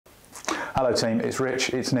Hello team, it's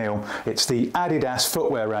Rich, it's Neil. It's the Adidas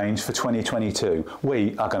footwear range for 2022.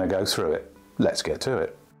 We are going to go through it. Let's get to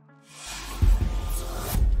it.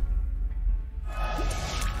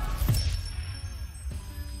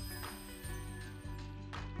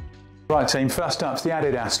 Right team, first up is the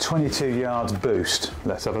Adidas 22 yards Boost.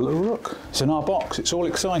 Let's have a little look. It's in our box, it's all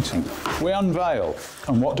exciting. We unveil,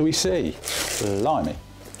 and what do we see? Blimey,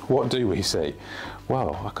 what do we see?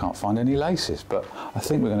 Well, I can't find any laces, but I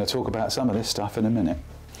think we're going to talk about some of this stuff in a minute.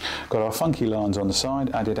 Got our funky lines on the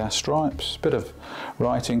side, Adidas stripes, bit of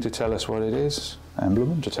writing to tell us what it is,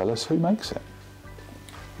 emblem to tell us who makes it.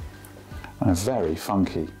 And a very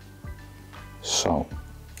funky sole.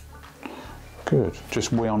 Good,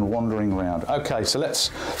 just we on wandering around. Okay, so this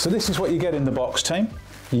is what you get in the box, team.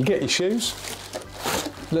 You get your shoes,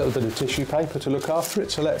 a little bit of tissue paper to look after it,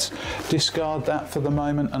 so let's discard that for the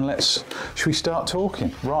moment and should we start talking?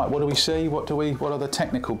 Right, what do we see? What are the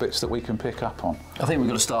technical bits that we can pick up on? I think we've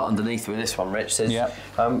got to start underneath with this one, Rich. It says, yep.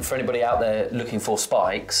 For anybody out there looking for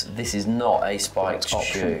spikes, this is not a spiked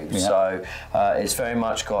shoe. Yep. So it's very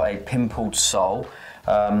much got a pimpled sole.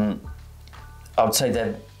 I would say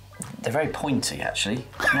they're very pointy, actually.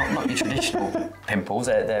 Not your traditional pimples.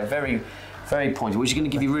 They're very, very pointy, which is going to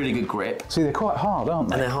give you really good grip. See, they're quite hard, aren't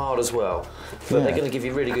they? And they're hard as well. But they're going to give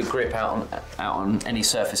you really good grip out on any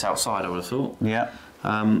surface outside, I would have thought. Yeah.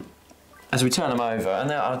 As we turn them over, and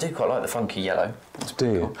I do quite like the funky yellow.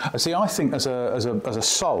 Do you? See, I think as a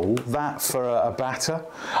sole, that for a batter,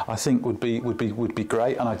 I think would be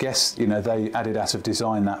great. And I guess Adidas have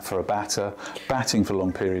designed that for a batter, batting for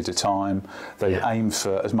long periods of time. They aim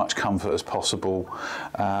for as much comfort as possible.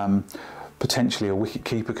 Potentially a wicket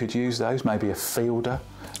keeper could use those, maybe a fielder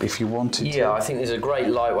if you wanted to. Yeah, I think there's a great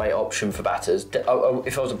lightweight option for batters.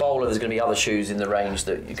 If I was a bowler, there's going to be other shoes in the range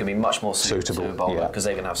that are going to be much more suitable to a bowler because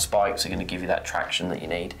they're going to have spikes, they're going to give you that traction that you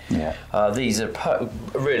need. Yeah. These are a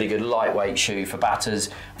really good lightweight shoe for batters.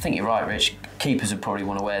 I think you're right, Rich. Keepers would probably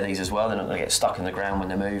want to wear these as well. They're not going to get stuck in the ground when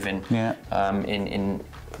they're moving. Yeah. In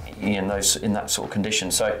that sort of condition.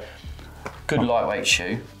 So, good lightweight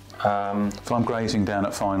shoe. If I'm grazing down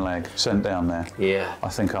at fine leg, sent down there, I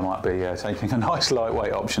think I might be taking a nice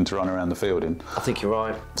lightweight option to run around the field in. I think you're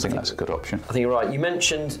right. I think that's a good option. I think you're right. You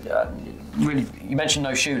mentioned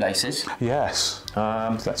no shoelaces. Yes.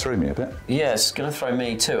 That threw me a bit. Yes, it's going to throw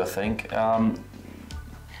me too, I think.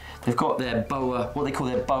 They've got their boa, what they call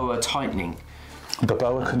their boa tightening. The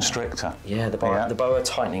boa constrictor. Yeah, the boa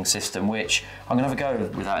tightening system, which I'm going to have a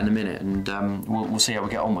go with that in a minute, and we'll see how we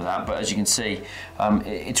get on with that. But as you can see,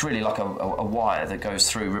 it's really like a wire that goes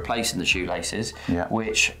through replacing the shoelaces,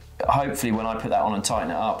 which hopefully when I put that on and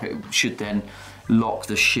tighten it up, it should then lock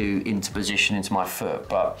the shoe into position into my foot.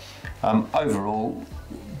 But overall,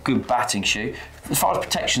 good batting shoe. As far as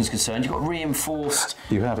protection is concerned, you've got reinforced.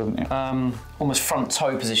 You have, haven't you? Almost front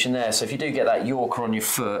toe position there. So if you do get that Yorker on your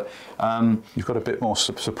foot, you've got a bit more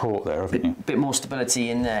support there, haven't you? Bit more stability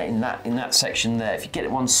in there, in that section there. If you get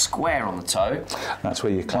it one square on the toe, that's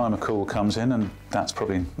where your climber cool comes in, and that's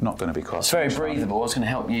probably not going to be quite. It's very breathable. It's going to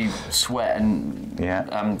help you sweat and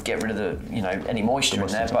get rid of the any moisture in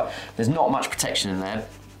there. But there's not much protection in there.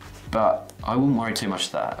 But I wouldn't worry too much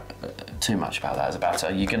about that as a batter.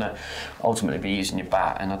 You're going to ultimately be using your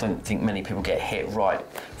bat, and I don't think many people get hit right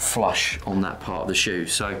flush on that part of the shoe.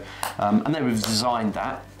 So, and they've designed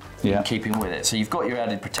that in keeping with it. So you've got your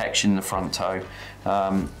added protection in the front toe.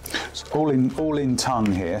 It's all in tongue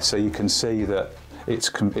here, so you can see that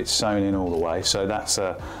it's sewn in all the way. So that's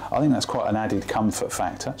I think that's quite an added comfort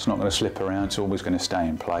factor. It's not going to slip around. It's always going to stay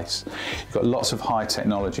in place. You've got lots of high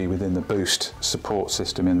technology within the Boost support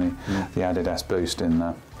system in the Adidas Boost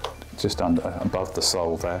just above the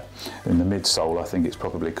sole there, in the midsole I think it's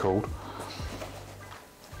probably called.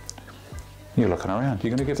 You're looking around.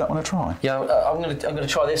 You're going to give that one a try? Yeah, I'm going to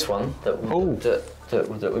try this one that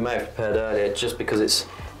we may have prepared earlier, just because it's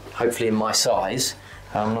hopefully in my size.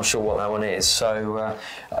 I'm not sure what that one is. So,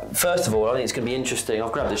 first of all, I think it's going to be interesting.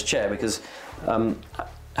 I've grabbed this chair because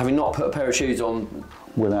having not put a pair of shoes on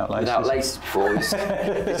without laces before, this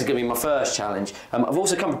is going to be my first challenge. I've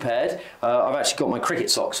also come prepared. I've actually got my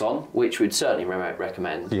cricket socks on, which we'd certainly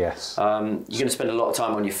recommend. Yes. You're going to spend a lot of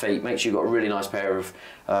time on your feet. Make sure you've got a really nice pair of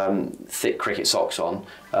thick cricket socks on.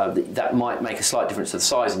 That might make a slight difference to the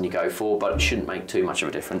sizing you go for, but it shouldn't make too much of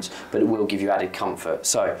a difference. But it will give you added comfort.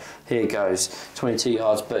 So here goes, 22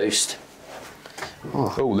 yards Boost.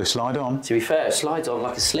 Oh, they slide on. To be fair, it slides on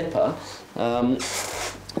like a slipper.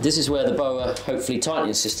 This is where the boa, hopefully,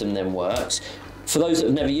 tightening system then works. For those that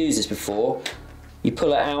have never used this before, you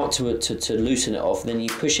pull it out to loosen it off, then you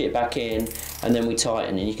push it back in, and then we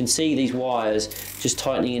tighten. And you can see these wires just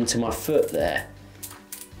tightening into my foot there.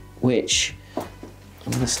 which I'm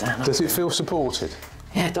going to stand up. Does it feel supported?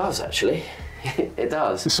 Yeah, it does actually. It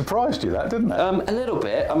does. It surprised you, that, didn't it? A little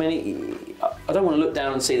bit. I mean, I don't want to look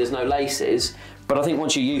down and see there's no laces, but I think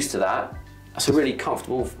once you're used to that, it's a really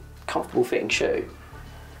comfortable fitting shoe.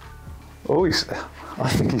 Oh, I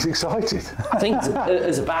think he's excited. I think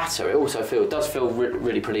as a batter, it also does feel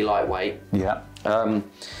really pretty lightweight. Yeah. I'm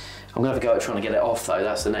going to have a go at trying to get it off though.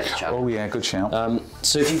 That's the next challenge. Oh yeah, good shout.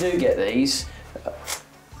 So if you do get these,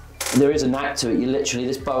 there is a knack to it. You literally,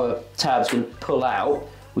 this boa tab's going to pull out,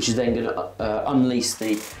 which is then going to unleash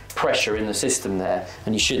the pressure in the system there,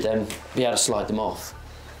 and you should then be able to slide them off.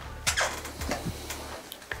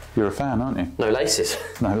 You're a fan, aren't you? No laces.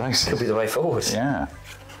 No laces. Could be the way forward. Yeah.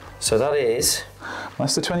 So that is...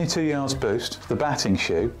 That's the 22 yards boost, the batting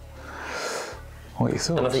shoe. What are your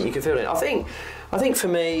thoughts? And I think you can feel it. I think for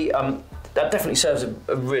me, that definitely serves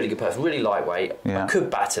a really good purpose, really lightweight. Yeah. I could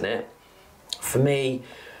bat in it. For me,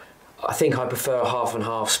 I think I prefer a half and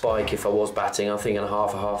half spike if I was batting. I think a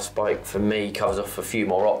half spike for me covers off a few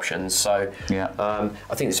more options. So yeah.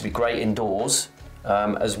 I think this would be great indoors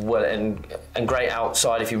as well, and great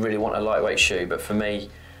outside if you really want a lightweight shoe. But for me,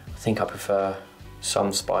 I think I prefer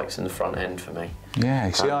some spikes in the front end for me.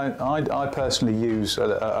 Yeah, see, I personally use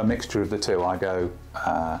a mixture of the two. I go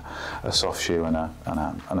a soft shoe and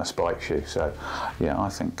a spike shoe. So yeah, I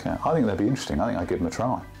think they'd be interesting. I think I'd give them a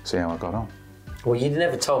try, see how I got on. Well, you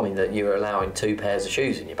never told me that you were allowing 2 pairs of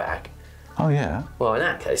shoes in your bag. Oh yeah. Well, in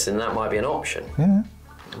that case, then that might be an option. Yeah.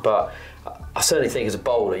 But I certainly think as a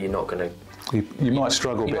bowler, you're not going to. You might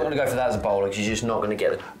struggle a bit. You're not going to go for that as a bowler because you're just not going to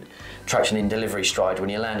get the traction in delivery stride when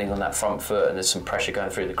you're landing on that front foot and there's some pressure going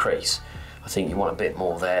through the crease. I think you want a bit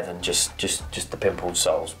more there than just the pimpled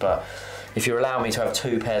soles. But if you allow me to have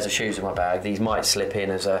 2 pairs of shoes in my bag, these might slip in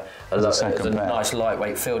as a nice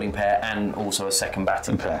lightweight fielding pair and also a second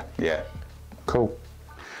batting pair. Yeah. Cool.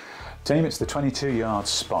 Team, it's the 22 yard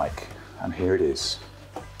spike, and here it is.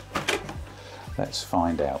 Let's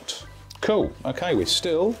find out. Cool. Okay,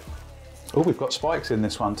 we've got spikes in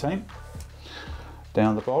this one, team.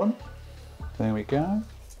 Down the bottom. There we go.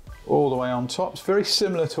 All the way on top. It's very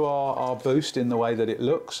similar to our boost in the way that it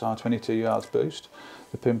looks, our 22 yards boost.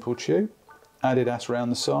 The pimpled shoe. Adidas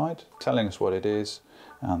around the side, telling us what it is,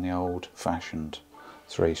 and the old fashioned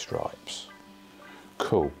 3 stripes.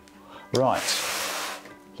 Cool. Right,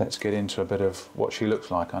 let's get into a bit of what she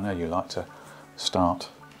looks like. I know you like to start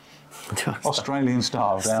Australian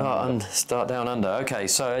style start down under. Okay,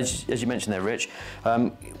 so as you mentioned there, Rich,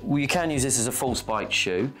 you can use this as a full spiked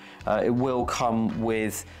shoe. It will come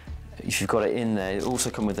with, if you've got it in there, it also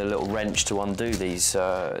come with a little wrench to undo these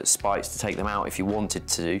spikes, to take them out if you wanted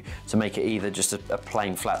to make it either just a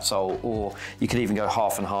plain flat sole, or you could even go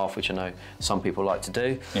half and half, which I know some people like to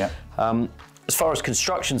do. Yeah. As far as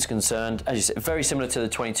construction's concerned, as you said, very similar to the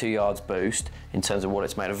 22 yards boost in terms of what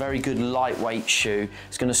it's made. A very good lightweight shoe.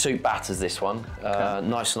 It's going to suit batters, this one. Okay.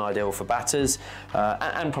 Nice and ideal for batters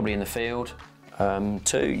and probably in the field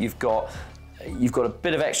too. You've got a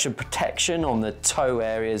bit of extra protection on the toe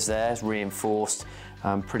areas there. It's reinforced,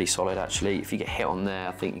 pretty solid actually. If you get hit on there,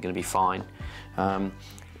 I think you're going to be fine.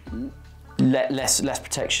 Less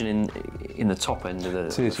protection in the top end of the.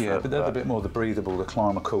 It is, yeah, but they're a bit more the breathable, the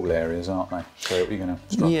climber cool areas, aren't they? So you're going to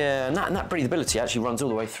struggle. Yeah, and that breathability actually runs all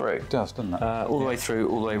the way through. It does, doesn't it? All the way through,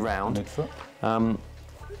 all the way round. Midfoot.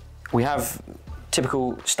 We have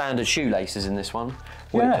typical standard shoelaces in this one.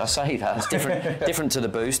 Which I say that's different to the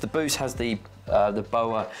boost. The boost has the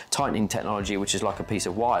boa tightening technology, which is like a piece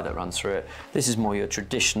of wire that runs through it. This is more your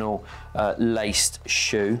traditional laced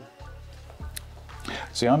shoe.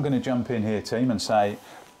 See, I'm going to jump in here, team, and say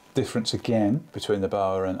difference again between the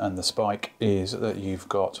boa and the spike is that you've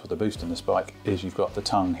got, or the boost and the spike is you've got the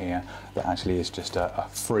tongue here that actually is just a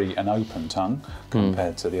free and open tongue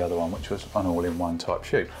compared to the other one, which was an all-in-one type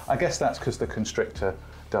shoe. I guess that's because the constrictor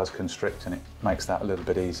does constrict and it makes that a little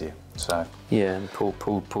bit easier. So yeah, and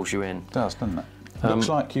pulls you in. It does, doesn't it? Looks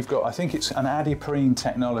like you've got, I think it's an adiprene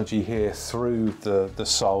technology here through the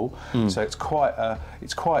sole. So it's quite,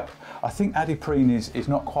 I think adiprene is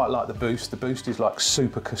not quite like the boost. The boost is like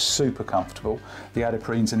super comfortable. The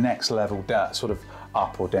adiprene's a next level sort of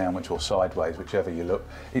up or down, or sideways, whichever you look.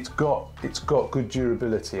 It's got good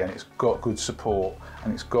durability and it's got good support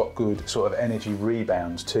and it's got good sort of energy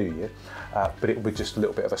rebounds to you, but it will be just a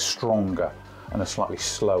little bit of a stronger and a slightly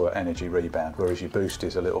slower energy rebound, whereas your boost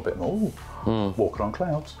is a little bit more walking on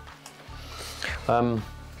clouds.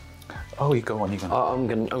 Oh, you go on. I'm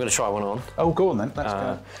going to try one on. Oh, go on then. Let's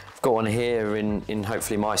go. I've got one here in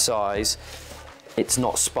hopefully my size. It's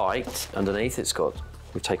not spiked underneath. It's got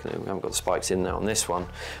we haven't got the spikes in there on this one.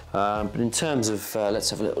 But in terms of, let's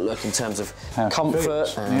have a little look in terms of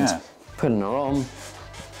comfort and putting her on,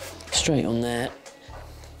 straight on there.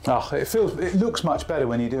 Oh, it looks much better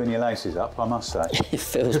when you're doing your laces up, I must say. It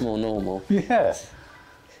feels more normal. Yeah.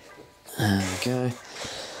 There we go.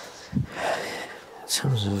 In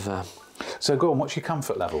terms of... So go on, what's your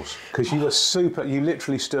comfort levels? Because you were you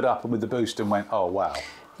literally stood up with the Boost and went, oh wow.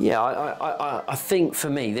 Yeah, I think for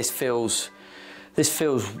me this feels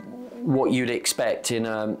what you'd expect in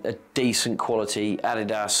a decent quality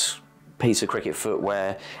Adidas piece of cricket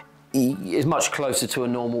footwear. Is much closer to a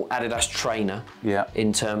normal Adidas trainer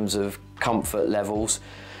in terms of comfort levels.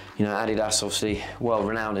 You know, Adidas obviously well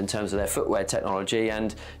renowned in terms of their footwear technology,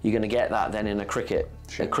 and you're going to get that then in a cricket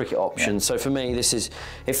option. So for me,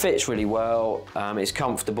 it fits really well. It's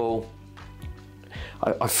comfortable.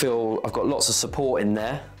 I feel I've got lots of support in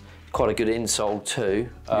there, quite a good insole too,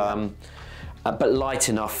 but light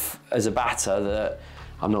enough as a batter that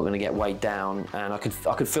I'm not going to get weighed down, and I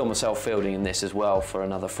could feel myself fielding in this as well for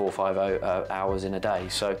another 4 or 5 hours in a day.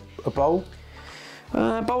 So a bowl?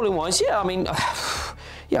 Bowling wise, yeah, I mean,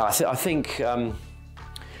 yeah, I think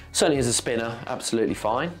certainly as a spinner, absolutely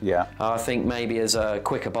fine. Yeah. I think maybe as a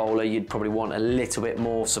quicker bowler, you'd probably want a little bit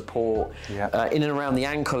more support in and around the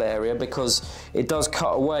ankle area, because it does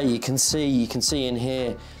cut away. You can see in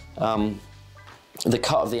here. The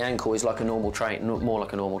cut of the ankle is like a normal more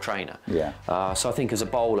like a normal trainer. Yeah. So I think as a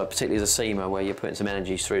bowler, particularly as a seamer, where you're putting some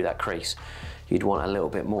energy through that crease, you'd want a little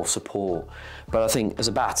bit more support. But I think as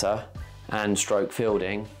a batter and stroke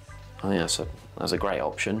fielding, I think that's a great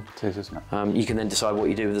option. It is, isn't it? You can then decide what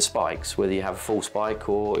you do with the spikes, whether you have a full spike,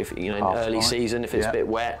 or if in early season, if it's a bit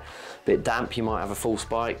wet, a bit damp, you might have a full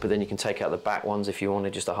spike, but then you can take out the back ones if you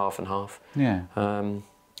wanted just a half and half. Yeah.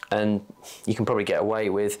 And you can probably get away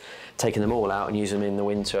with taking them all out and use them in the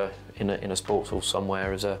winter in a sports hall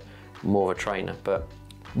somewhere as more of a trainer. But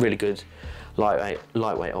really good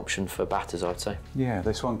lightweight option for batters, I'd say. Yeah,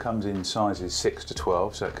 this one comes in sizes 6 to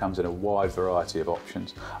 12, so it comes in a wide variety of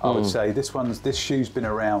options. I would say this shoe's been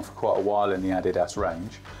around for quite a while in the Adidas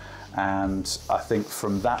range, and I think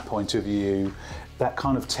from that point of view, that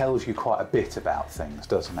kind of tells you quite a bit about things,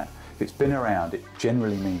 doesn't it? If it's been around, it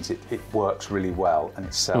generally means it works really well and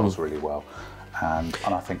it sells really well. And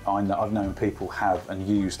I think I've known people have and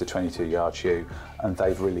use the 22-yard shoe, and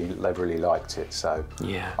they've really liked it. So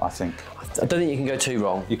yeah, I don't think you can go too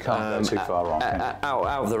wrong. You can't go too far wrong. Out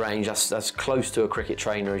of the range, that's close to a cricket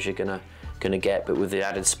trainer as you're gonna get, but with the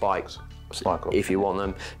added spikes. If you want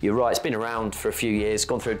them, you're right. It's been around for a few years. It's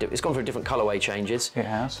gone through different colourway changes. It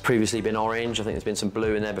has. It's previously been orange. I think there's been some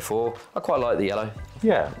blue in there before. I quite like the yellow.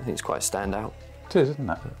 Yeah, I think it's quite a standout. It is, isn't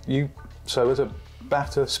it? So as a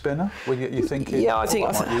batter spinner, were you thinking? Yeah, I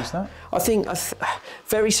might use that. I think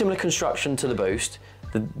very similar construction to the Boost.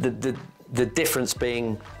 The difference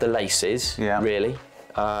being the laces, really,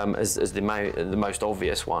 as the most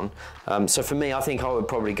obvious one. So for me, I think I would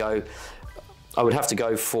probably go. I would have to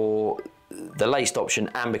go for the laced option,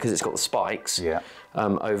 and because it's got the spikes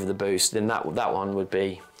over the Boost, then that one would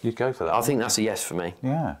be. You'd go for that. I think that's a yes for me.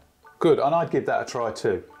 Yeah, good, and I'd give that a try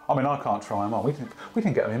too. I mean, I can't try them on. We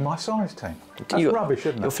can get them in my size, team. That's rubbish,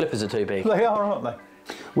 isn't it? Your flippers are too big. They are, aren't they?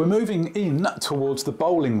 We're moving in towards the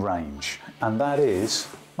bowling range, and that is,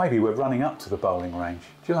 maybe we're running up to the bowling range.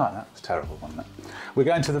 Do you like that? It's terrible, wasn't it? We're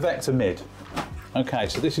going to the Vector Mid. Okay,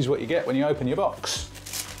 so this is what you get when you open your box.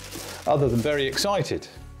 Other than very excited,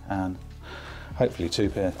 and hopefully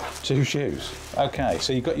two shoes. Okay,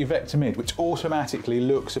 so you've got your Vector Mid, which automatically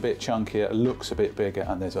looks a bit chunkier, looks a bit bigger,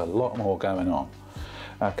 and there's a lot more going on.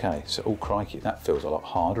 Okay, so, oh crikey, that feels a lot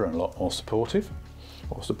harder and a lot more supportive,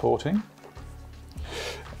 or supporting.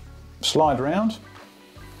 Slide round,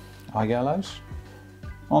 our yellows,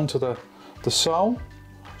 onto the sole.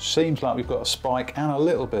 Seems like we've got a spike and a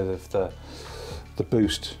little bit of the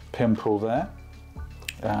Boost pimple there.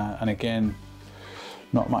 And again,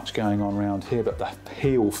 not much going on around here, but the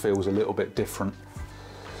heel feels a little bit different.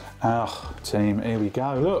 Ah, team, here we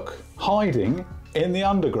go. Look, hiding in the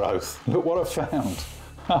undergrowth. Look what I've found.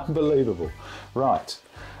 Unbelievable. Right,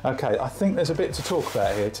 okay, I think there's a bit to talk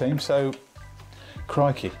about here, team, so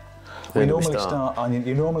crikey. You normally start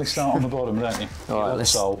on the bottom, don't you? All right,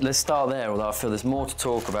 let's start there, although I feel there's more to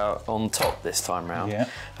talk about on top this time round.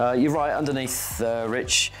 Yeah. You're right, underneath,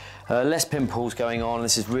 Rich, less pimples going on.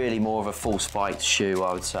 This is really more of a full spiked shoe,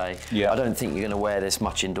 I would say. Yeah. I don't think you're going to wear this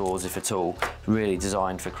much indoors, if at all. Really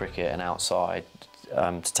designed for cricket and outside.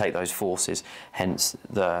 To take those forces, hence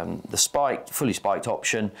the fully spiked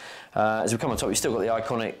option. As we come on top, you've still got the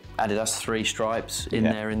iconic Adidas 3 stripes in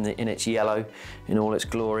there in its yellow, in all its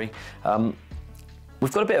glory.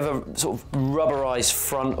 we've got a bit of a sort of rubberized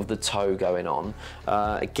front of the toe going on.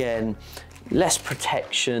 Again, less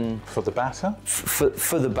protection for the batter.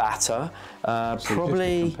 For the batter, so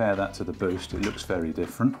probably. Just to compare that to the Boost, it looks very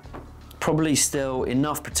different. Probably still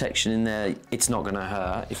enough protection in there. It's not going to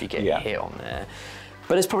hurt if you get hit on there.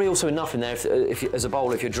 But there's probably also enough in there if you, as a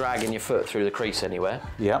bowler, if you're dragging your foot through the crease anywhere.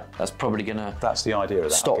 Yeah. That's probably going to. That's the idea of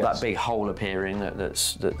that. Stop that big hole appearing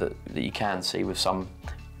that you can see with some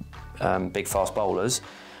big fast bowlers.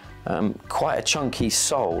 Quite a chunky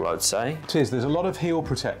sole, I'd say. It is. There's a lot of heel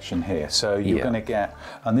protection here, so you're going to get,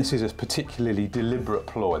 and this is a particularly deliberate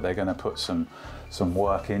ploy. They're going to put some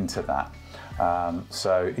work into that.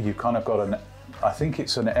 So you've kind of got an, I think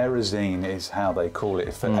it's an aerosine is how they call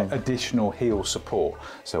it, for additional heel support.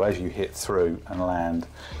 So as you hit through and land,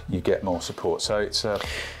 you get more support. So it's a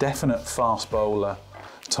definite fast bowler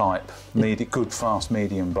type, good fast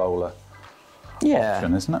medium bowler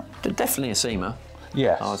option, isn't it? Definitely a seamer.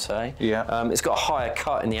 Yes. I would say. Yeah. It's got a higher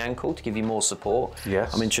cut in the ankle to give you more support.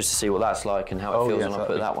 Yes. I'm interested to see what that's like and how it feels when I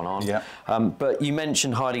put that one on. Yeah. But you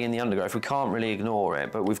mentioned hiding in the undergrowth. We can't really ignore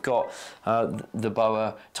it, but we've got the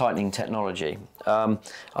boa tightening technology. I'm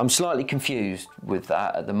slightly confused with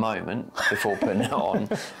that at the moment before putting it on.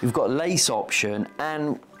 We've got lace option,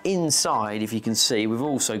 and inside, if you can see, we've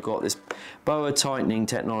also got this boa tightening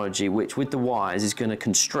technology, which with the wires is going to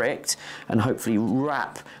constrict and hopefully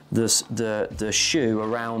wrap the shoe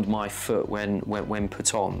around my foot when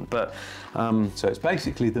put on. But so it's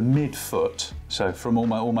basically the mid-foot, so from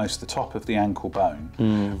almost the top of the ankle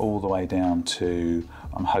bone all the way down to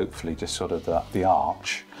hopefully just sort of the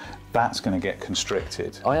arch. That's going to get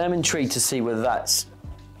constricted. I am intrigued to see whether that's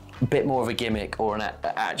a bit more of a gimmick or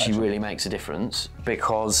actually really makes a difference,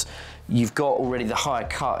 because you've got already the higher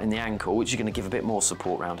cut in the ankle, which is going to give a bit more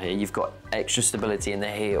support around here. You've got extra stability in the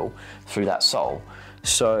heel through that sole.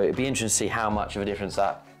 So it'd be interesting to see how much of a difference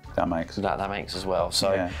that makes as well. So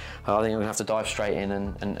I think we're going to have to dive straight in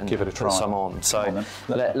and give it a try. Put some on. So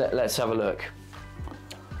let's have a look.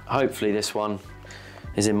 Hopefully this one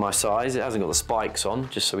is in my size. It hasn't got the spikes on,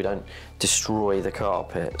 just so we don't destroy the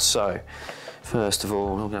carpet. So first of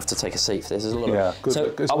all, I'm going to have to take a seat for this. There's a lot there's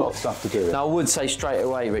a lot of stuff to do. Now I would say straight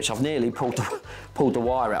away, Rich, I've nearly pulled the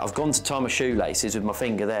wire out. I've gone to tie my shoelaces with my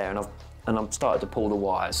finger there, and I've started to pull the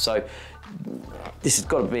wires. So this has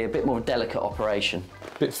got to be a bit more of a delicate operation.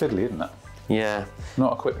 A bit fiddly, isn't it? Yeah.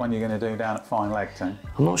 Not a quick one you're going to do down at fine leg team.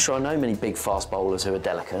 I'm not sure I know many big fast bowlers who are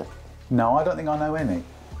delicate. No, I don't think I know any.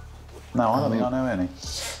 No, I don't think I know any.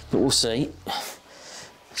 But we'll see.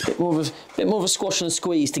 It's a bit more of a squash and a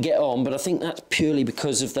squeeze to get on, but I think that's purely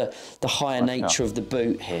because of the higher nature of the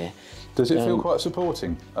boot here. Does it feel quite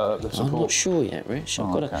supporting? The support? I'm not sure yet, Rich.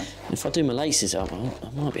 I've got to, if I do my laces up, I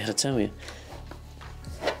might be able to tell you.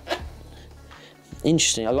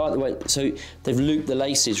 Interesting. I like the way, so they've looped the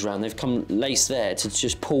laces round. They've come lace there to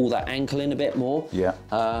just pull that ankle in a bit more. Yeah.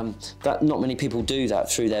 That not many people do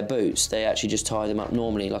that through their boots. They actually just tie them up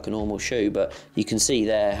normally like a normal shoe, but you can see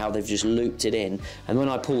there how they've just looped it in. And when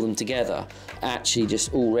I pull them together, actually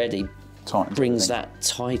just already brings that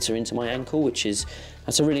tighter into my ankle,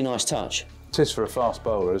 that's a really nice touch. It is for a fast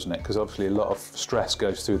bowler, isn't it? Because obviously a lot of stress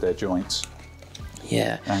goes through their joints.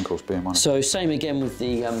 Yeah. Ankles being one. So same again with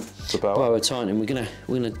the boa tightening. We're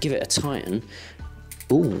gonna give it a tighten.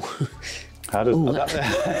 Ooh. How does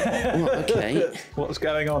that? Oh, okay. What's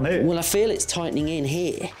going on here? Well, I feel it's tightening in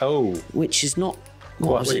here. Oh. Which is not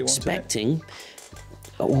what I was expecting.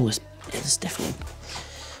 Oh, it's definitely.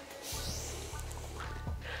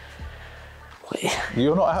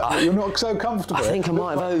 You're not so comfortable. I think I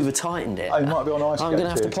might have over tightened it. You might be on ice. I'm going to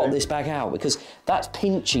have to pop this back out because that's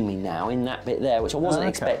pinching me now in that bit there, which I wasn't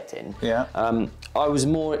expecting. Yeah. I was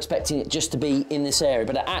more expecting it just to be in this area,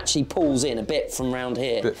 but it actually pulls in a bit from round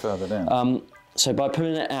here. A bit further down. So by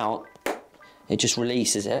pulling it out, it just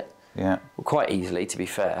releases it. Yeah. Quite easily, to be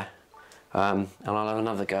fair. And I'll have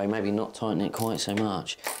another go, maybe not tighten it quite so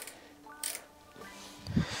much.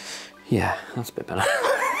 Yeah, that's a bit better.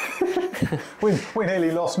 we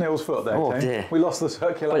nearly lost Neil's foot there, oh, dear. We lost the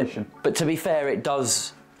circulation. But to be fair, it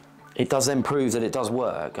does then prove that it does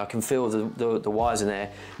work. I can feel the wires in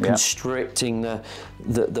there constricting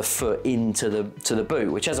the foot into the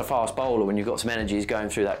boot, which as a fast bowler, when you've got some energy, is going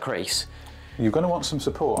through that crease. You're going to want some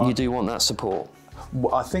support. You do want that support.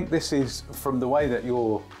 Well, I think this is, from the way that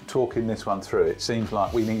you're talking this one through, it seems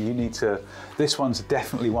like you need to, this one's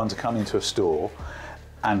definitely one to come into a store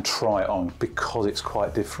and try it on because it's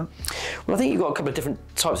quite different. Well, I think you've got a couple of different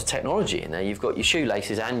types of technology in there. You've got your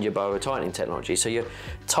shoelaces and your boa tightening technology, so you're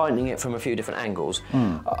tightening it from a few different angles.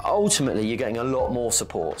 Ultimately, you're getting a lot more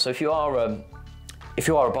support. So if you are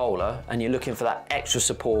a bowler and you're looking for that extra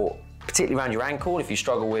support particularly around your ankle. If you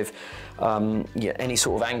struggle with any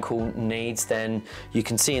sort of ankle needs, then you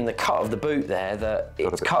can see in the cut of the boot there that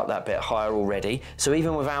it's cut that bit higher already. So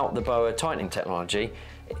even without the BOA tightening technology,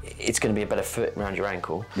 it's going to be a better fit around your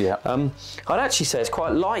ankle. Yeah. I'd actually say it's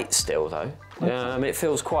quite light still though. It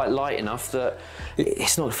feels quite light enough that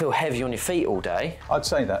it's not going to feel heavy on your feet all day. I'd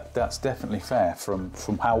say that's definitely fair from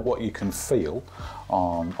what you can feel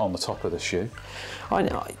on the top of the shoe. Do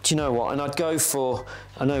you know what? And I'd go for,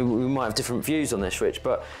 I know we might have different views on this, Rich,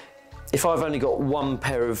 but if I've only got one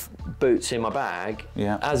pair of boots in my bag,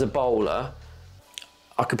 as a bowler,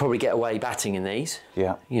 I could probably get away batting in these.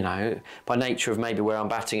 Yeah. You know, by nature of maybe where I'm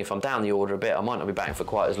batting, if I'm down the order a bit, I might not be batting for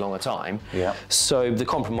quite as long a time. Yeah. So the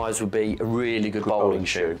compromise would be a really good bowling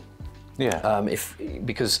shoe. Yeah.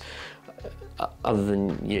 Because other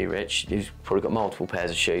than you, Rich, you've probably got multiple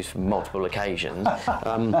pairs of shoes for multiple occasions.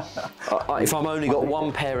 If I'm only got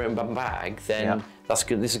one pair in my bag, then that's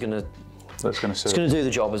good. This is going to. It's going to do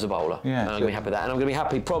the job as a bowler. Yeah. And I'm going to be happy with that. And I'm going to be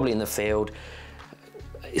happy probably in the field.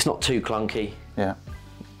 It's not too clunky. Yeah.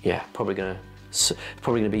 Yeah, probably going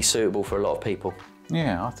to be suitable for a lot of people.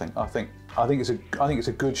 Yeah, I think it's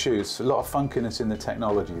a good shoe. There's a lot of funkiness in the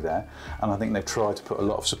technology there, and I think they've tried to put a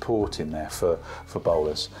lot of support in there for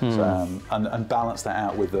bowlers, and balance that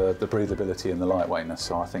out with the breathability and the lightweightness.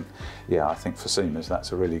 So I think for seamers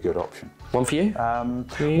that's a really good option. One for you?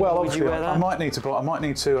 Well, obviously I might need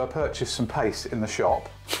to purchase some pace in the shop.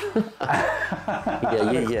 And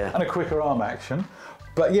a quicker arm action.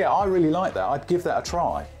 But yeah, I really like that. I'd give that a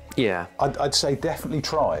try. Yeah. I'd say definitely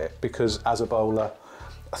try it, because as a bowler,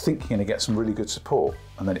 I think you're going to get some really good support,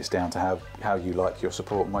 and then it's down to how you like your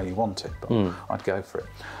support and where you want it. But I'd go for it.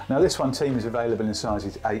 Now this one, team, is available in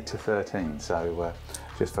sizes 8 to 13, so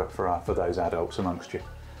just for those adults amongst you.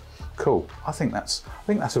 Cool. I think that's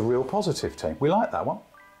a real positive, team. We like that one.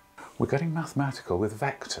 We're getting mathematical with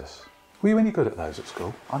vectors. Were you any good at those at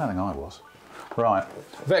school? I don't think I was. Right,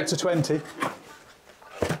 Vector 20.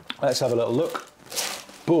 Let's have a little look.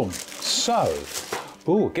 Boom. So,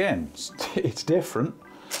 again, it's different.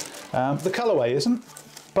 The colourway isn't,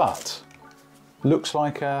 but looks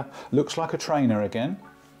like a trainer again.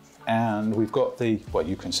 And we've got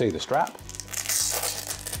you can see the strap.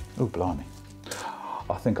 Oh, blimey.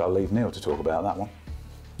 I think I'll leave Neil to talk about that one.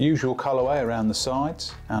 Usual colourway around the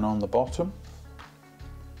sides and on the bottom.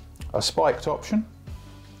 A spiked option.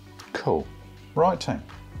 Cool. Right, team.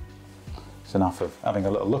 It's enough of having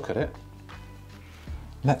a little look at it.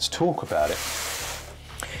 Let's talk about it.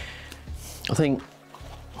 I think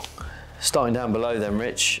starting down below then,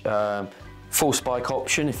 Rich, full spike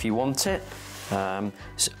option if you want it.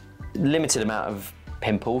 Limited amount of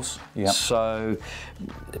pimples, so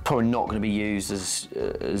probably not going to be used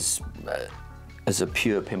as a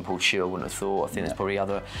pure pimple shoe, I wouldn't have thought. I think there's probably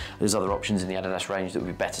other options in the Adidas range that would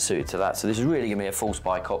be better suited to that. So this is really going to be a full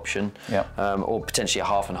spike option, or potentially a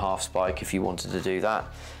half and half spike if you wanted to do that.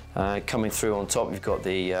 Coming through on top, you've got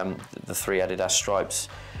the 3 Adidas stripes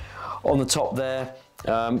on the top there.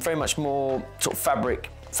 Very much more sort of fabric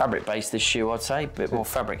based, this shoe, I'd say, a bit more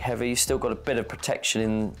fabric heavy. You've still got a bit of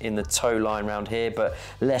protection in the toe line around here, but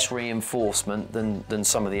less reinforcement than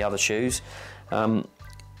some of the other shoes.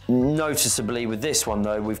 Noticeably with this one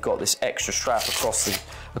though, we've got this extra strap across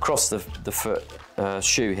the foot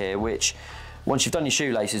shoe here, which once you've done your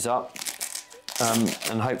shoelaces up,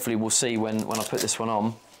 and hopefully we'll see when I put this one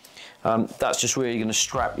on, that's just really going to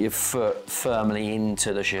strap your foot firmly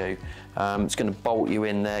into the shoe. It's going to bolt you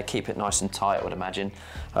in there, keep it nice and tight, I would imagine.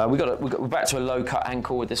 We're back to a low cut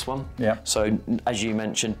ankle with this one. Yeah. So as you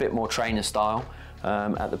mentioned, a bit more trainer style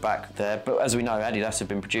at the back there. But as we know, Adidas have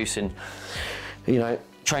been producing,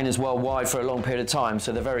 trainers worldwide for a long period of time,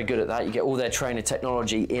 so they're very good at that. You get all their trainer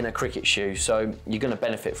technology in a cricket shoe, so you're going to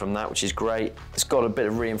benefit from that, which is great. It's got a bit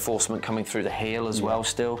of reinforcement coming through the heel as well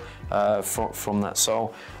still from that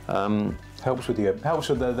sole. Helps with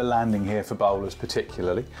the landing here for bowlers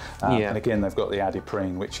particularly. And again, they've got the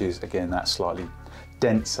adiprene, which is again that slightly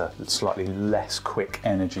denser, slightly less quick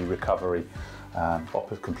energy recovery.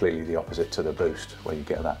 Completely the opposite to the Boost, where you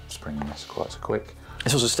get that springiness quite so quick.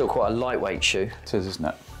 It's also still quite a lightweight shoe. It is, isn't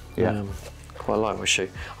it? Yeah. Quite a lightweight shoe.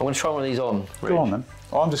 I'm going to try one of these on, Rich. Go on then.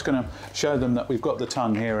 I'm just going to show them that we've got the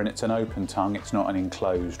tongue here and it's an open tongue, it's not an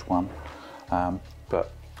enclosed one.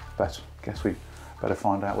 But I guess we better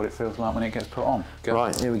find out what it feels like when it gets put on. Go.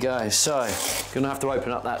 Right, here we go. So, going to have to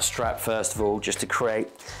open up that strap first of all, just to create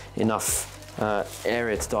enough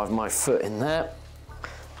area to dive my foot in there.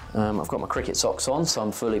 I've got my cricket socks on, so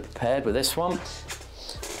I'm fully prepared with this one.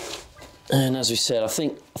 And as we said, I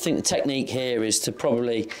think the technique here is to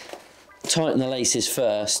probably tighten the laces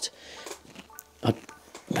first. I'd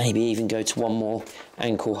maybe even go to one more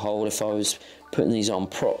ankle hold if I was putting these on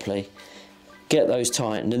properly. Get those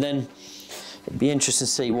tightened, and then it'd be interesting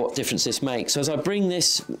to see what difference this makes. So as I bring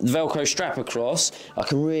this Velcro strap across, I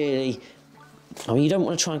can really, I mean, you don't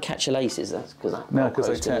want to try and catch your laces, that's because that no, because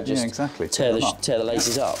they tear, yeah, exactly. tear the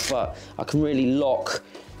laces up. But I can really lock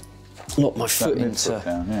my foot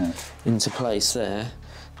into place there.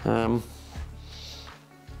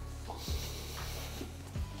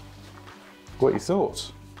 What are your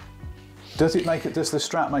thoughts? Does the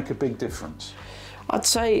strap make a big difference? I'd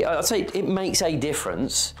say it makes a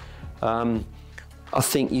difference. I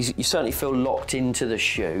think you certainly feel locked into the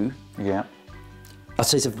shoe. Yeah. I'd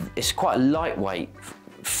say it's quite a lightweight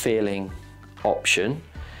feeling option.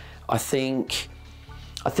 I think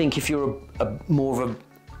if you're more of a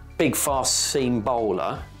big fast seam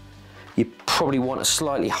bowler, you probably want a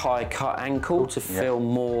slightly higher cut ankle to feel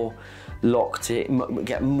more locked in,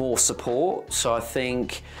 get more support. So I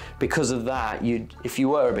think because of that, if you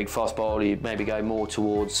were a big fast bowler, you'd maybe go more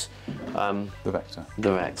towards the Vector.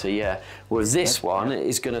 The Vector, yeah. Whereas this one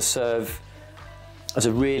is going to serve as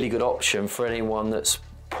a really good option for anyone that's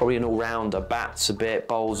probably an all-rounder, bats a bit,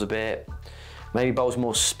 bowls a bit, maybe bowls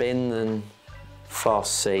more spin than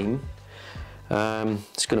fast seam.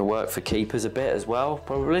 It's going to work for keepers a bit as well,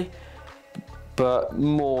 probably, but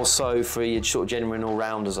more so for your sort of genuine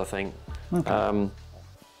all-rounders, I think. Okay.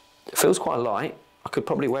 It feels quite light. I could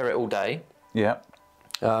probably wear it all day. Yeah.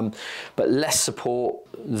 But less support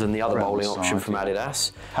than the other bowling option from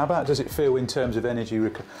Adidas. How about, does it feel in terms of energy?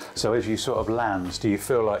 So as you sort of land, do you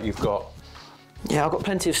feel like you've got... Yeah, I've got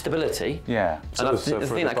plenty of stability. Yeah. And I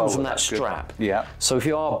think that comes from that strap. Yeah. So if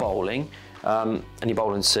you are bowling, and you're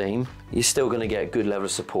bowling seam, you're still going to get a good level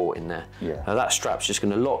of support in there. Yeah. Now that strap's just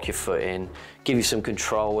going to lock your foot in, give you some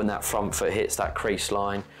control when that front foot hits that crease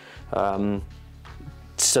line,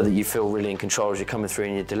 so that you feel really in control as you're coming through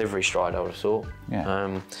in your delivery stride, I would have thought.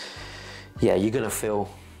 Yeah. Yeah, you're going to feel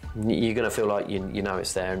like you know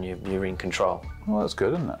it's there and you're in control. Well, that's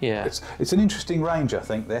good, isn't it? Yeah. It's an interesting range, I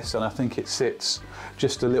think, this, and I think it sits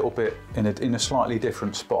just a little bit in a slightly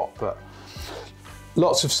different spot, but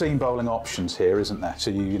lots of seam bowling options here, isn't there?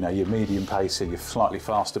 So you know, your medium pacer, your slightly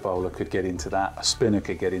faster bowler could get into that, a spinner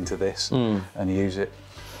could get into this and use it.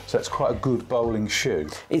 So it's quite a good bowling shoe.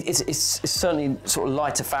 It's certainly sort of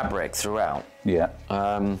lighter fabric throughout. Yeah.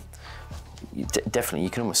 Definitely, you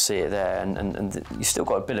can almost see it there, and you've still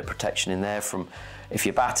got a bit of protection in there from if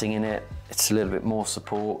you're batting in it. It's a little bit more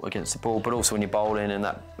support against the ball, but also when you're bowling and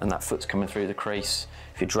that foot's coming through the crease,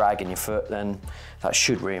 if you're dragging your foot, then that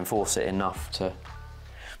should reinforce it enough that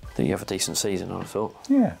you have a decent season, I thought.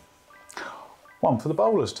 Yeah. One for the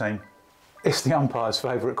bowlers team. It's the umpire's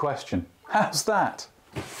favourite question. How's that?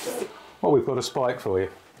 Well, we've got a spike for you.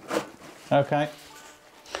 Okay.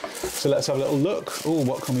 So let's have a little look. Oh,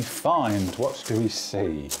 what can we find? What do we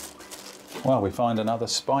see? Well, we find another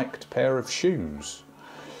spiked pair of shoes.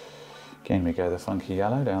 Again, we go the funky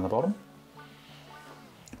yellow down the bottom.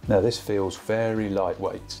 Now, this feels very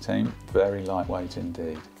lightweight, team. Very lightweight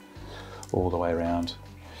indeed. All the way around.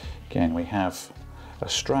 Again, we have a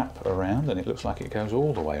strap around, and it looks like it goes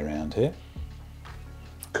all the way around here.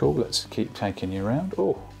 Cool, let's keep taking you around.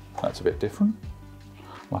 Oh, that's a bit different.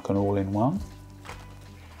 Like an all-in-one.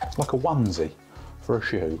 Like a onesie for a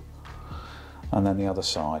shoe. And then the other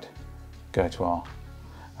side, go to our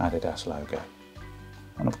Adidas logo.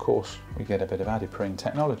 And of course, we get a bit of Adiprene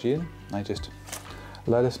technology in. They just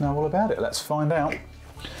let us know all about it. Let's find out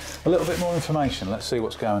a little bit more information. Let's see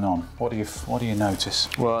what's going on. What do you notice?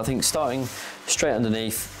 Well, I think starting straight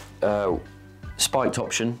underneath, spiked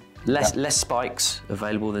option. Less spikes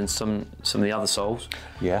available than some of the other soles.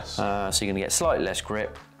 Yes. So you're going to get slightly less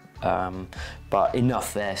grip, but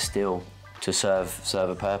enough there still to serve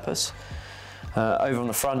a purpose. Over on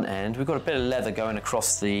the front end, we've got a bit of leather going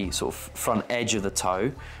across the sort of front edge of the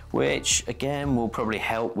toe, which again will probably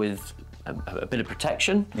help with a bit of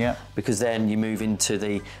protection. Yeah. Because then you move into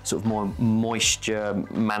the sort of more moisture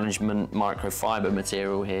management microfiber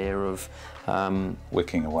material here of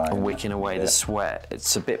wicking away the sweat.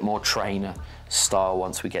 It's a bit more trainer style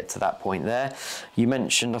once we get to that point there. You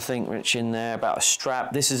mentioned, I think, Rich, in there about a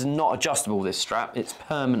strap. This is not adjustable, this strap. It's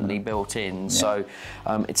permanently built in. Yeah. So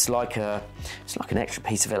it's like an extra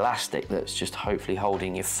piece of elastic that's just hopefully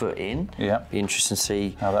holding your foot in. Yeah. Be interesting to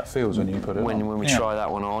see how that feels when you put it on. When we try that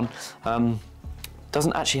one on.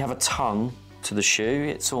 Doesn't actually have a tongue to the shoe.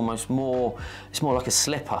 It's almost more, it's more like a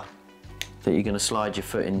slipper that you're going to slide your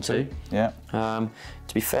foot into. Yeah.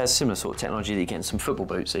 To be fair, similar sort of technology that you get in some football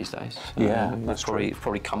boots these days. Yeah, that's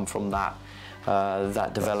probably come from that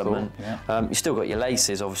development. You still got your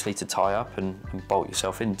laces, obviously, to tie up and bolt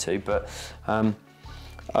yourself into, but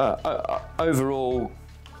Overall,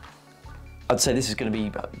 I'd say this is going to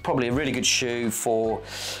be probably a really good shoe for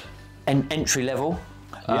an entry level.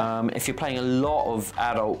 Yeah. If you're playing a lot of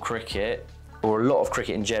adult cricket, or a lot of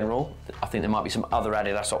cricket in general, I think there might be some other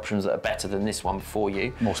Adidas options that are better than this one for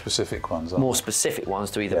you. More specific ones. More specific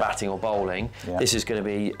ones to either batting or bowling. Yeah. This is going to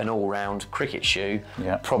be an all-round cricket shoe,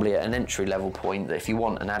 probably at an entry-level point. That if you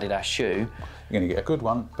want an Adidas shoe, you're going to get a good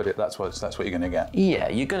one, but that's what you're going to get. Yeah,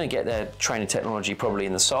 you're going to get their training technology probably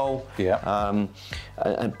in the sole,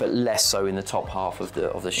 but less so in the top half of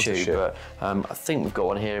the shoe. But I think we've got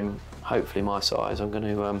one here, hopefully my size. I'm going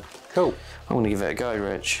to cool. I'm going to give it a go,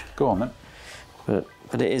 Rich. Go on then.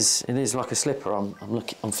 But it is like a slipper.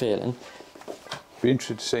 I'm feeling. Be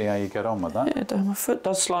interested to see how you get on with that. Yeah, my foot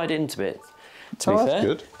does slide into it. To be that's fair,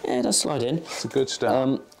 good. Yeah, it does slide in. It's a good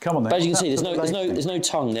start. Come on then. But as you can see, there's no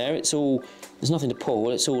tongue there. It's all, there's nothing to pull.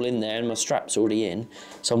 It's all in there, and my strap's already in.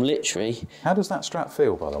 So I'm literally. How does that strap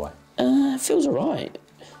feel, by the way? It feels alright.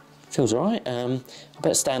 Feels alright. I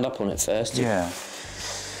better stand up on it first. Yeah.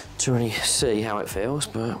 To really see how it feels,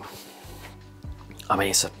 but I mean,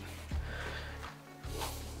 it's a.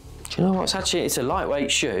 Do you know what? It's a lightweight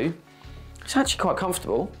shoe. It's actually quite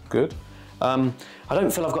comfortable. Good. I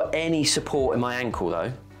don't feel I've got any support in my ankle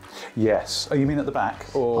though. Yes. Oh, you mean at the back?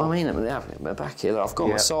 Or? I mean at the back here. I've got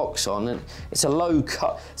my socks on, and it's a low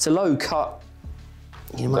cut. It's a low cut.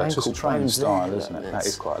 You know, my That's ankle just a trainer style, there, isn't it? That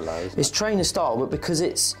is quite low, isn't it? It's trainer style, but because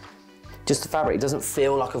it's just the fabric, it doesn't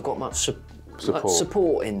feel like I've got much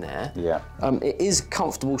support in there. Yeah. It is a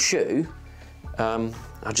comfortable shoe.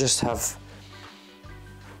 I just have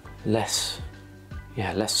less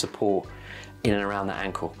support in and around that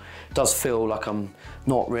ankle. It does feel like I'm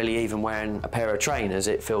not really even wearing a pair of trainers.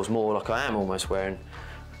 It feels more like I am almost wearing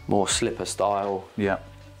more slipper style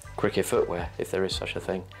cricket footwear, if there is such a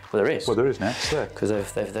thing. Well, there is. Well, there is now. Because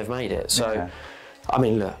they've made it. So, I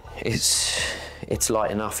mean, look, it's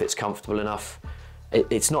light enough. It's comfortable enough.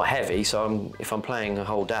 It's not heavy. So if I'm playing a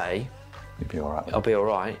whole day, you'll be all right. I'll be all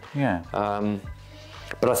right. Yeah.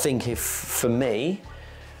 But I think for me,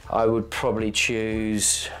 I would probably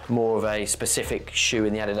choose more of a specific shoe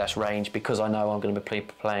in the Adidas range, because I know I'm going to be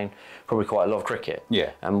playing probably quite a lot of cricket. Yeah.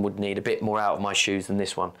 And would need a bit more out of my shoes than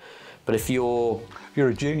this one. But if you're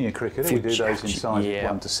a junior cricketer, we do those in size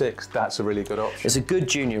 1 to 6. That's a really good option. It's a good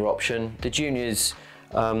junior option. The juniors,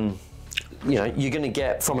 you know, you're going to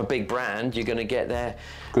get from a big brand. You're going to get their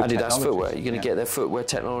good Adidas footwear. You're going to get their footwear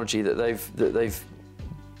technology that they've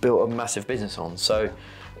built a massive business on. So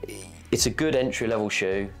it's a good entry level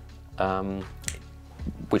shoe.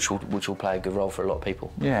 Which will play a good role for a lot of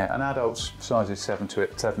people. Yeah, and adults sizes 7 to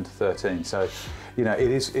 13. So, you know, it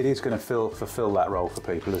is going to fulfil that role for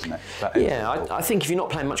people, isn't it? Yeah, I think if you're not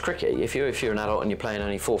playing much cricket, if you're an adult and you're playing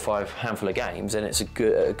only 4 or 5 handful of games, then it's a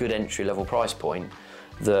good entry level price point.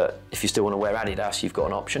 That if you still want to wear Adidas, you've got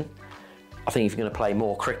an option. I think if you're going to play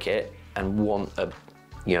more cricket and want a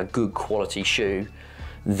good quality shoe,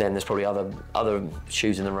 then there's probably other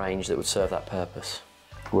shoes in the range that would serve that purpose.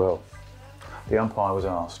 Well, the umpire was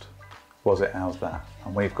asked, was it Howzat?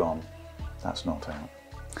 And we've gone, that's not out.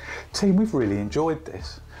 Team, we've really enjoyed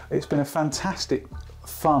this. It's been a fantastic,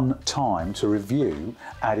 fun time to review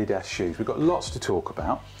Adidas shoes. We've got lots to talk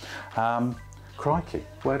about. Crikey,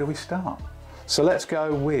 where do we start? So let's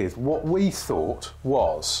go with what we thought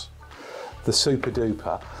was the super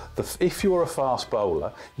duper. If you're a fast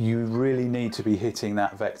bowler, you really need to be hitting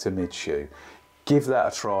that Vector mid shoe. Give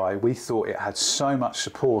that a try. We thought it had so much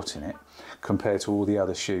support in it compared to all the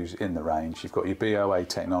other shoes in the range. You've got your BOA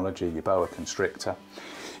technology, your boa constrictor.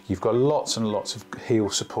 You've got lots and lots of heel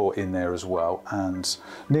support in there as well. And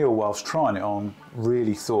Neil, whilst trying it on,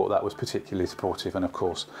 really thought that was particularly supportive. And of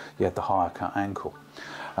course, you had the higher cut ankle.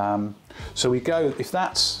 So we go, if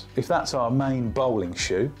that's our main bowling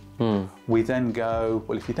shoe, we then go,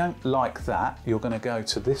 well, if you don't like that, you're going to go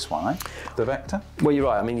to this one, the Vector. Well, you're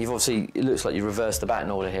right. I mean, you've obviously, it looks like you've reversed the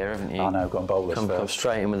batting order here, haven't you? I know, gone bowlers first. Come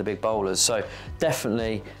straight in with the big bowlers. So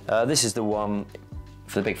definitely, this is the one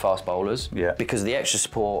for the big fast bowlers. Yeah. Because the extra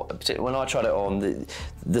support, particularly when I tried it on,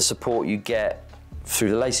 the support you get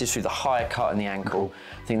through the laces, through the higher cut in the ankle.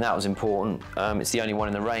 I think that was important. It's the only one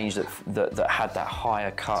in the range that had that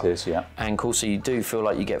higher cut ankle, so you do feel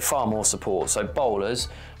like you get far more support. So bowlers,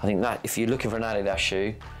 I think that if you're looking for an Adidas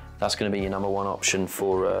shoe, that's going to be your #1 option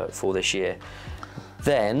for this year.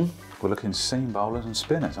 Then we're looking seam bowlers and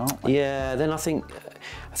spinners, aren't we? Yeah. Then I think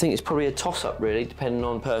it's probably a toss-up really, depending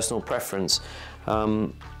on personal preference.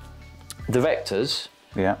 The Vectors.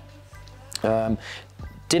 Yeah.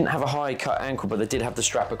 didn't have a high cut ankle, but they did have the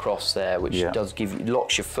strap across there, which does give you,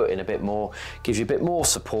 locks your foot in a bit more, gives you a bit more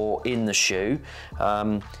support in the shoe.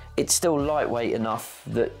 It's still lightweight enough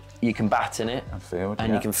that you can bat in it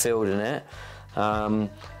and you can field in it.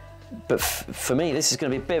 But for me, this is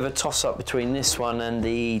going to be a bit of a toss-up between this one and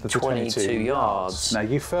the 22 yards. Now,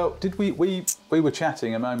 you felt, did we were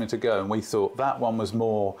chatting a moment ago and we thought that one was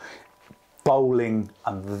more bowling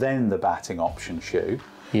and then the batting option shoe.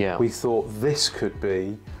 Yeah. We thought this could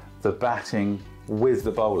be the batting with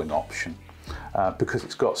the bowling option because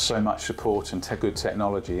it's got so much support and good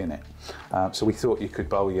technology in it. So we thought you could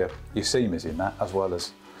bowl your seamers in that as well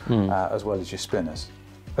as your spinners.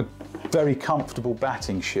 A very comfortable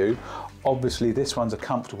batting shoe. Obviously this one's a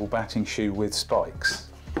comfortable batting shoe with spikes.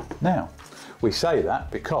 Now, we say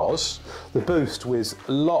that because the Boost with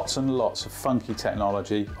lots and lots of funky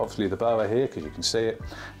technology, obviously the boa here because you can see it,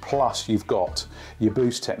 plus you've got your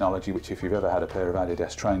Boost technology, which if you've ever had a pair of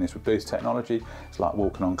Adidas trainers with Boost technology, it's like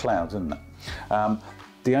walking on clouds, isn't it?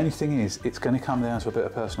 The only thing is, it's going to come down to a bit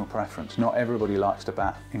of personal preference. Not everybody likes to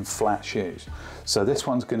bat in flat shoes. So this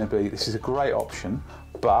one's going to be, this is a great option,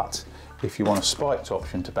 but if you want a spiked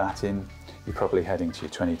option to bat in, you're probably heading to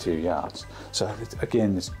your 22 yards. So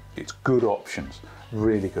again, it's good options,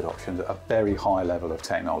 really good options at a very high level of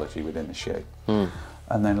technology within the shoe.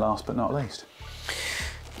 And then last but not least.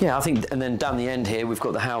 Yeah, I think, and then down the end here, we've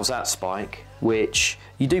got the Howzat Spike, which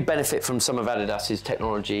you do benefit from some of Adidas's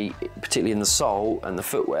technology, particularly in the sole and the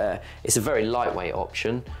footwear. It's a very lightweight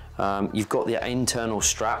option. You've got the internal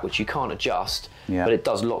strap, which you can't adjust, but it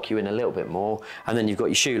does lock you in a little bit more. And then you've got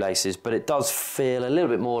your shoelaces, but it does feel a little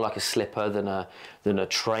bit more like a slipper than a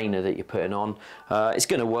trainer that you're putting on. It's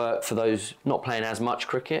going to work for those not playing as much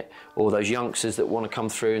cricket, or those youngsters that want to come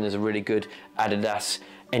through, and there's a really good Adidas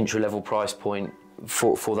entry-level price point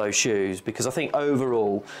for those shoes, because I think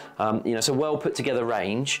overall, you know, it's a well put together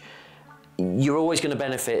range. You're always going to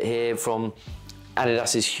benefit here from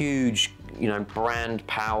Adidas's huge, you know, brand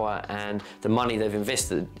power and the money they've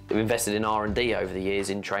invested in R&D over the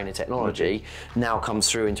years in trainer technology now comes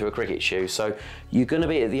through into a cricket shoe. So you're going to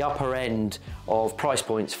be at the upper end of price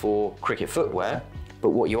points for cricket footwear, but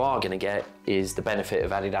what you are going to get is the benefit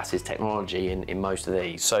of Adidas's technology in most of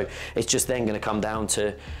these. So it's just then going to come down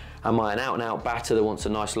to, am I an out-and-out batter that wants a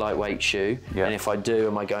nice lightweight shoe? And if I do,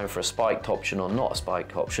 am I going for a spiked option or not a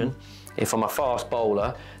spiked option? If I'm a fast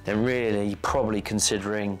bowler, then really probably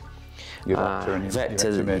considering your vector and your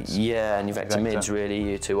vector mids. Yeah, and your vector mids, really,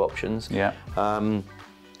 your two options. I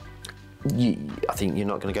think you're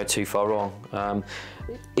not going to go too far wrong.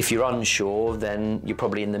 If you're unsure, then you're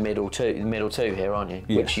probably in the middle two here, aren't you?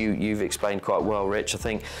 Which you've explained quite well, Rich. I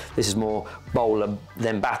think this is more bowler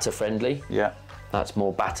than batter friendly. That's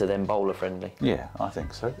more batter than bowler friendly. Yeah, I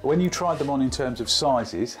think so. When you tried them on in terms of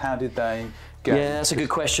sizes, how did they go? Yeah, that's a good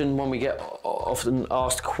question. One we get often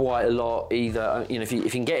asked quite a lot. Either, you know, if you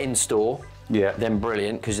can get in store, then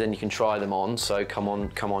brilliant, because then you can try them on. So come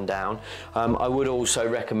on down. I would also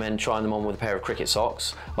recommend trying them on with a pair of cricket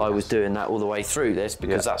socks. I was doing that all the way through this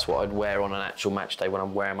because that's what I'd wear on an actual match day when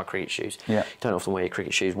I'm wearing my cricket shoes. You don't often wear your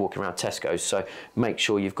cricket shoes walking around Tesco's, so make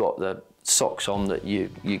sure you've got the socks on that you're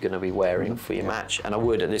going to be wearing for your match. And I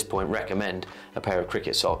would at this point recommend a pair of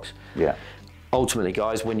cricket socks. Ultimately,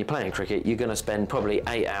 guys, when you're playing cricket, you're going to spend probably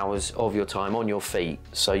 8 hours of your time on your feet,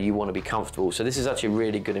 so you want to be comfortable. So this is actually a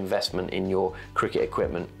really good investment in your cricket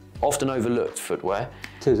equipment. Often overlooked footwear.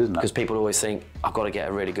 It is, isn't it? Because people always think, I've got to get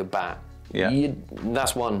a really good bat.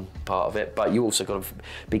 That's one part of it, but you also got to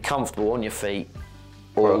be comfortable on your feet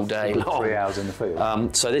all day long. 3 hours in the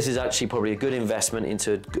field. So this is actually probably a good investment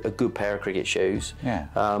into a good pair of cricket shoes.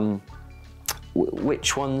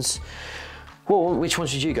 Which ones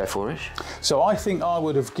did you go for, Rich? So I think I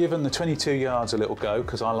would have given the 22 yards a little go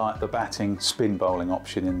because I like the batting spin bowling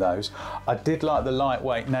option in those. I did like the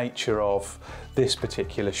lightweight nature of this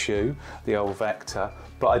particular shoe, the old Vector,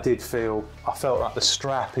 but I felt like the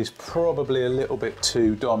strap is probably a little bit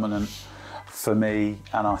too dominant for me,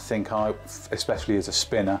 and I think especially as a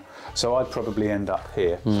spinner, so I'd probably end up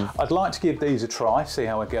here. I'd like to give these a try, see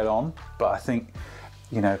how I get on, but I think,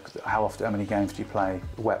 you know, how many games do you play?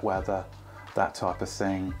 Wet weather, that type of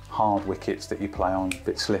thing, hard wickets that you play on, a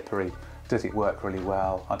bit slippery. Does it work really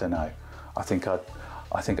well? I don't know. I think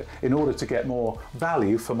in order to get more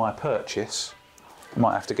value for my purchase, I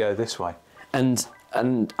might have to go this way. And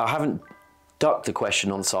I haven't ducked the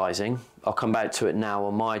question on sizing. I'll come back to it now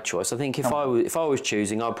on my choice. I think if I was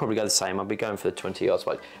choosing, I'd probably go the same. I'd be going for the 20 yard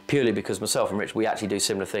spike, purely because myself and Rich, we actually do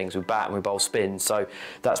similar things. We bat and we bowl spin, so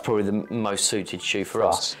that's probably the most suited shoe for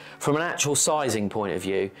us. From an actual sizing point of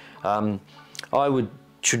view, I would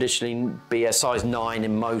traditionally be a size 9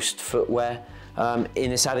 in most footwear. In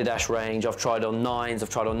this Adidas range, I've tried on 9s, I've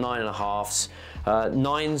tried on 9.5s.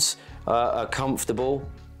 9s are comfortable.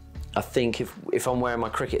 I think if I'm wearing my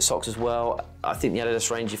cricket socks as well, I think the Adidas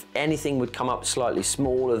range, if anything, would come up slightly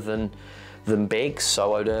smaller than big.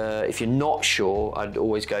 So if you're not sure, I'd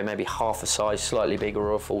always go maybe half a size slightly bigger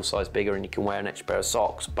or a full size bigger, and you can wear an extra pair of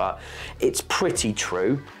socks. But it's pretty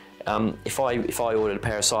true. If I ordered a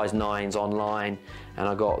pair of size 9s online and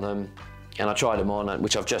I got them and I tried them on,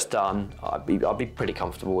 which I've just done, I'd be pretty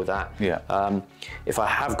comfortable with that. Yeah. If I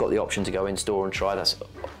have got the option to go in store and try, that's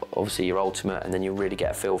obviously your ultimate, and then you really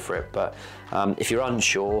get a feel for it. But if you're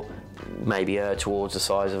unsure, maybe towards the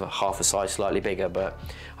size of half a size slightly bigger, but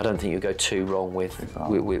I don't think you go too wrong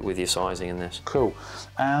with your sizing in this. Cool.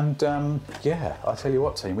 And yeah, I tell you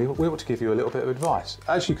what, team, we ought to give you a little bit of advice.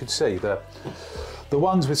 As you could see, the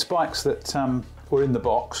ones with spikes that were in the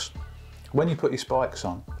box, when you put your spikes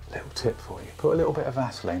on, little tip for you, put a little bit of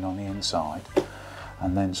Vaseline on the inside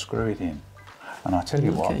and then screw it in. And I tell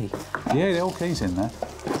you what, yeah, the old key's in there.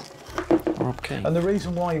 Okay. And the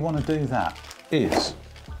reason why you want to do that is,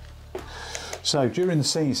 so during the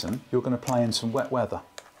season, you're going to play in some wet weather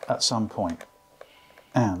at some point.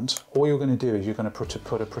 And all you're going to do is you're going to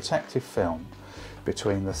put a protective film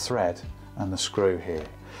between the thread and the screw here,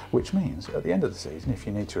 which means at the end of the season, if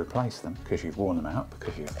you need to replace them because you've worn them out,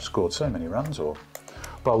 because you've scored so many runs or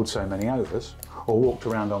bowled so many overs, or walked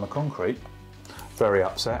around on the concrete very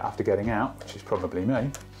upset after getting out, which is probably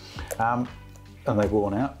me, and they've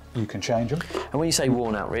worn out, you can change them. And when you say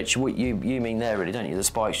worn out, Rich, what you mean there, really, don't you? The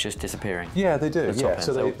spikes just disappearing. Yeah, they do. Yeah,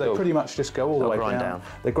 so they pretty much just go all the way down.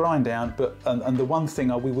 They grind down, but and the one thing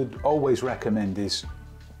we would always recommend is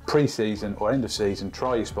pre-season or end of season,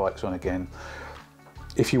 try your spikes on again.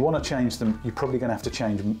 If you want to change them, you're probably going to have to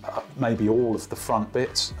change maybe all of the front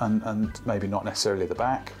bits and maybe not necessarily the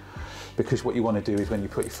back, because what you want to do is when you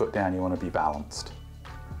put your foot down, you want to be balanced.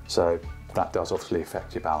 So that does obviously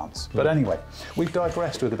affect your balance. But anyway, we've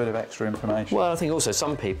digressed with a bit of extra information. Well, I think also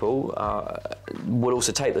some people would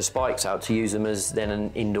also take the spikes out to use them as then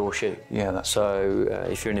an indoor shoe. Yeah, that's so.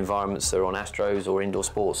 If you're in environments that are on Astros or indoor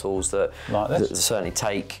sports halls that certainly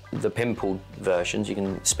take the pimpled versions, you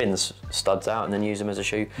can spin the studs out and then use them as a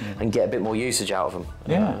shoe and get a bit more usage out of them.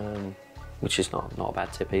 Yeah. Which is not a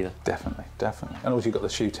bad tip either. Definitely, definitely. And also you've got the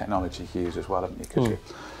shoe technology to use as well, haven't you? Because you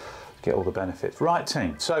get all the benefits. Right,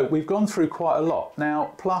 team, so we've gone through quite a lot.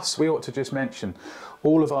 Now, plus we ought to just mention,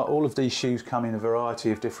 all of these shoes come in a variety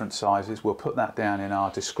of different sizes. We'll put that down in our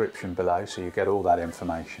description below so you get all that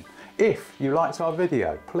information. If you liked our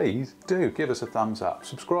video, please do give us a thumbs up.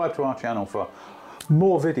 Subscribe to our channel for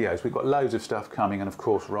more videos. We've got loads of stuff coming, and of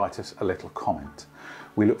course write us a little comment.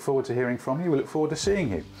 We look forward to hearing from you. We look forward to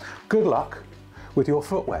seeing you. Good luck with your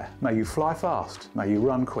footwear. May you fly fast. May you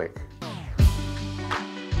run quick.